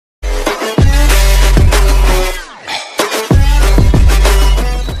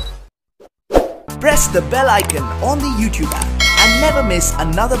press the bell icon on the YouTube app and never miss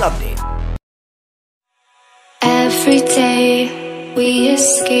another update. Every day we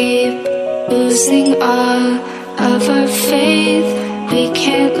escape, losing all of our faith. We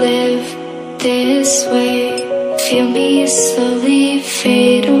can't live this way. Feel me slowly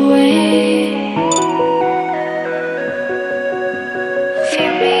fade away.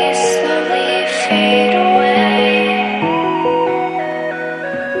 Feel me slowly fade away.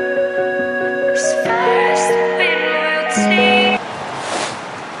 As far as the wind will take.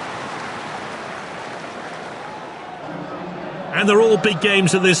 And they're all big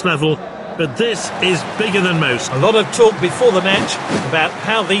games at this level, but this is bigger than most. A lot of talk before the match about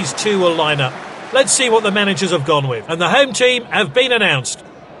how these two will line up. Let's see what the managers have gone with. And the home team have been announced.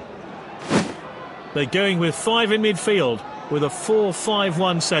 They're going with 5 in midfield with a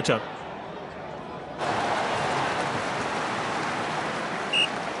 4-5-1 setup.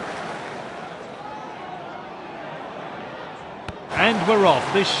 And we're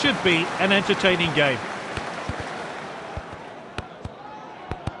off. This should be an entertaining game.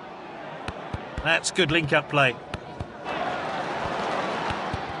 That's good link-up play.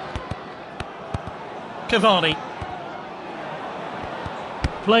 Cavani.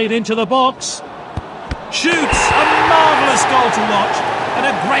 Played into the box. Shoots! A marvellous goal to watch. And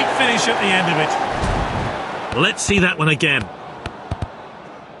a great finish at the end of it. Let's see that one again.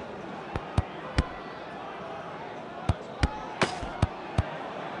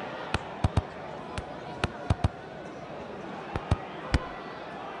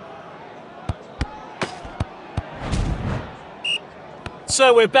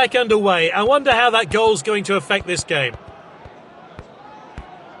 So we're back underway. I wonder how that goal's going to affect this game.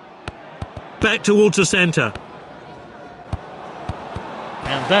 Back towards the centre.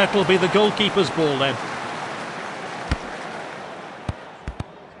 And that'll be the goalkeeper's ball then.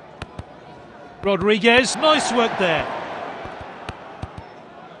 Rodriguez, nice work there.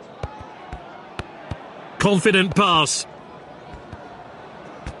 Confident pass.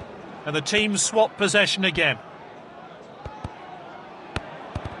 And the team swap possession again.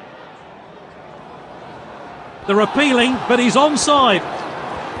 They're appealing, but he's onside.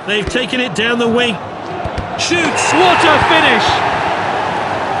 They've taken it down the wing. Shoots! What a finish!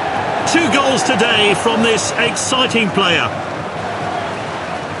 2 goals today from this exciting player.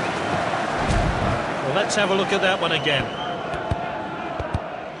 Well, let's have a look at that one again.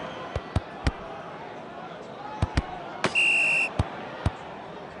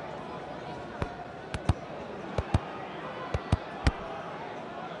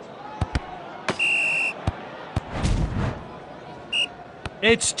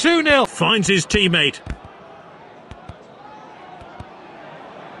 It's 2-0. Finds his teammate.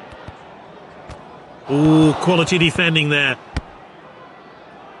 Ooh, quality defending there.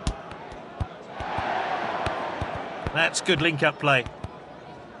 That's good link-up play.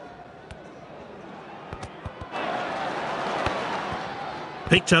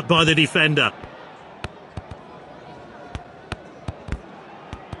 Picked up by the defender.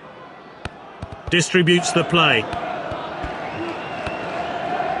 Distributes the play.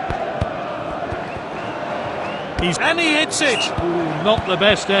 And he hits it. Ooh, not the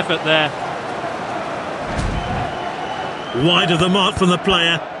best effort there. Wide of the mark from the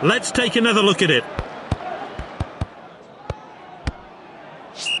player. Let's take another look at it.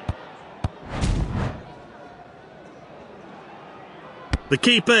 The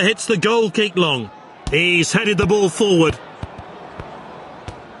keeper hits the goal kick long. He's headed the ball forward.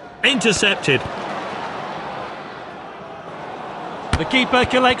 Intercepted. The keeper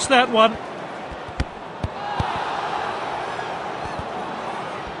collects that one.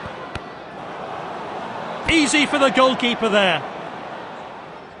 Easy for the goalkeeper there.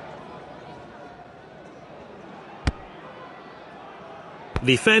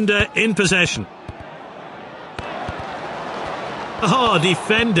 Defender in possession.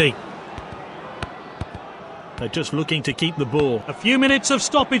 Defending. They're just looking to keep the ball. A few minutes of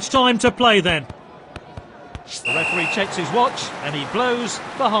stoppage time to play then. The referee checks his watch and he blows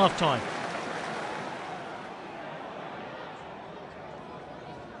for half-time.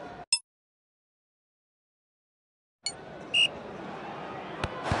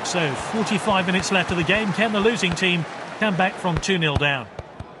 So, 45 minutes left of the game. Can the losing team come back from 2-0 down?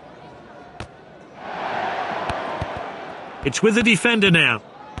 It's with the defender now.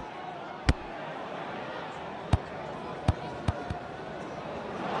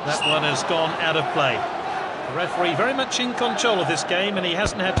 That one has gone out of play. The referee very much in control of this game and he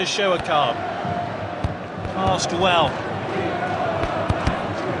hasn't had to show a card. Passed well.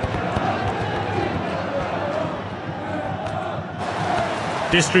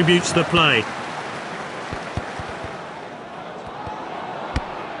 Distributes the play.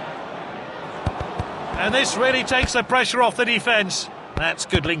 And this really takes the pressure off the defence. That's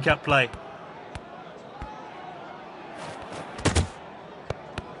good link-up play.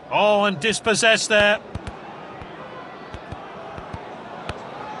 Oh, and dispossessed there.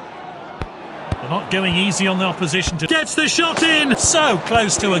 They're not going easy on the opposition. Gets the shot in! So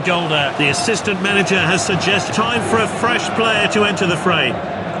close to a goal there. The assistant manager has suggested time for a fresh player to enter the fray.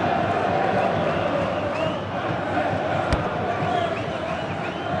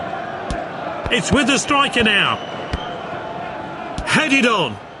 It's with the striker now. Headed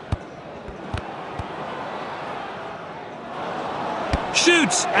on.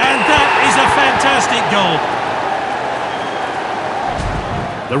 Shoots, and that is a fantastic goal.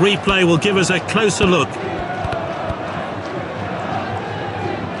 The replay will give us a closer look.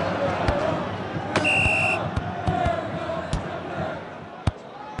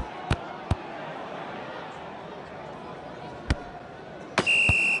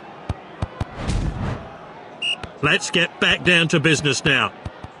 Let's get back down to business now.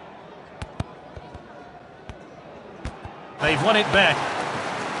 They've won it back.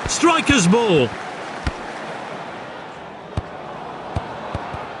 Striker's ball.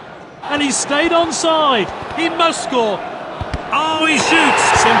 And he's stayed onside. He must score. Oh, he shoots.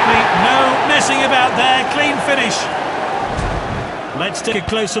 Simply no messing about there. Clean finish. Let's take a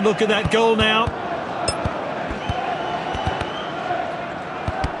closer look at that goal now.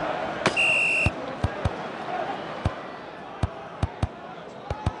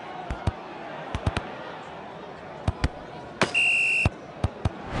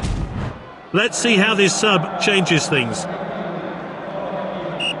 Let's see how this sub changes things.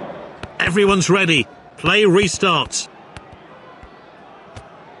 Everyone's ready. Play restarts.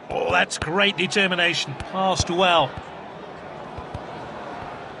 Oh, that's great determination. Passed well.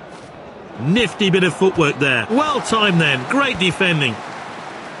 Nifty bit of footwork there. Well timed then. Great defending.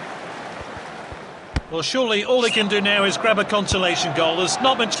 Well, surely all he can do now is grab a consolation goal. There's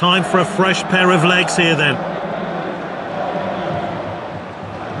not much time for a fresh pair of legs here then.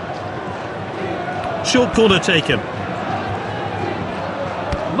 Short corner taken.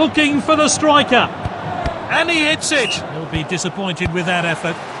 Looking for the striker. And he hits it. He'll be disappointed with that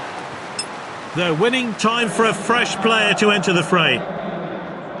effort. They're winning. Time for a fresh player to enter the fray.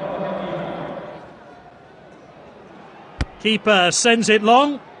 Keeper sends it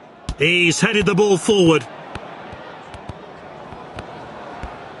long. He's headed the ball forward.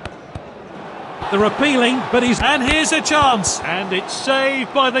 They're appealing, but he's... And here's a chance. And it's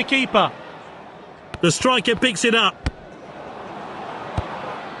saved by the keeper. The striker picks it up.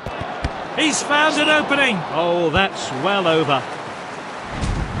 He's found an opening. Oh, that's well over.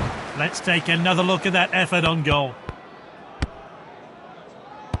 Let's take another look at that effort on goal.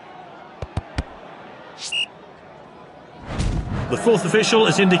 The fourth official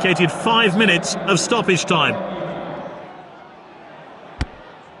has indicated 5 minutes of stoppage time.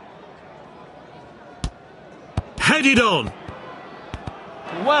 Headed on.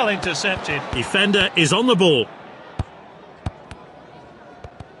 Well intercepted. Defender is on the ball.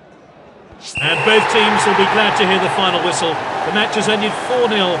 And both teams will be glad to hear the final whistle. The match has ended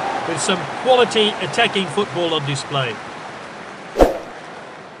 4-0 with some quality attacking football on display. Well,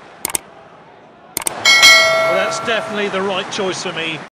 that's definitely the right choice for me.